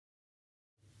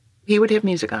He would have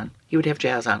music on. He would have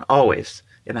jazz on, always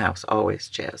in the house, always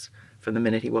jazz, from the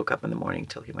minute he woke up in the morning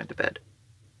till he went to bed.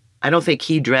 I don't think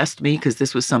he dressed me because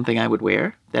this was something I would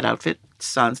wear, that outfit,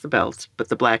 sans the belt, but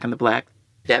the black and the black.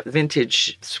 That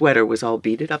vintage sweater was all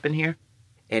beaded up in here,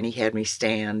 and he had me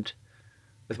stand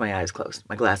with my eyes closed,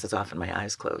 my glasses off and my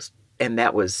eyes closed. And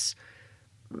that was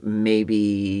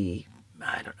maybe,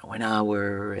 I don't know, an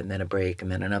hour, and then a break,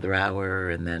 and then another hour,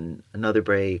 and then another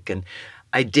break. And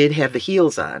I did have the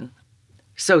heels on.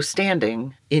 So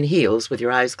standing in heels with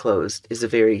your eyes closed is a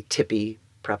very tippy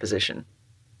proposition.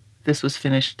 This was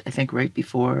finished, I think, right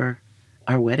before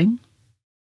our wedding.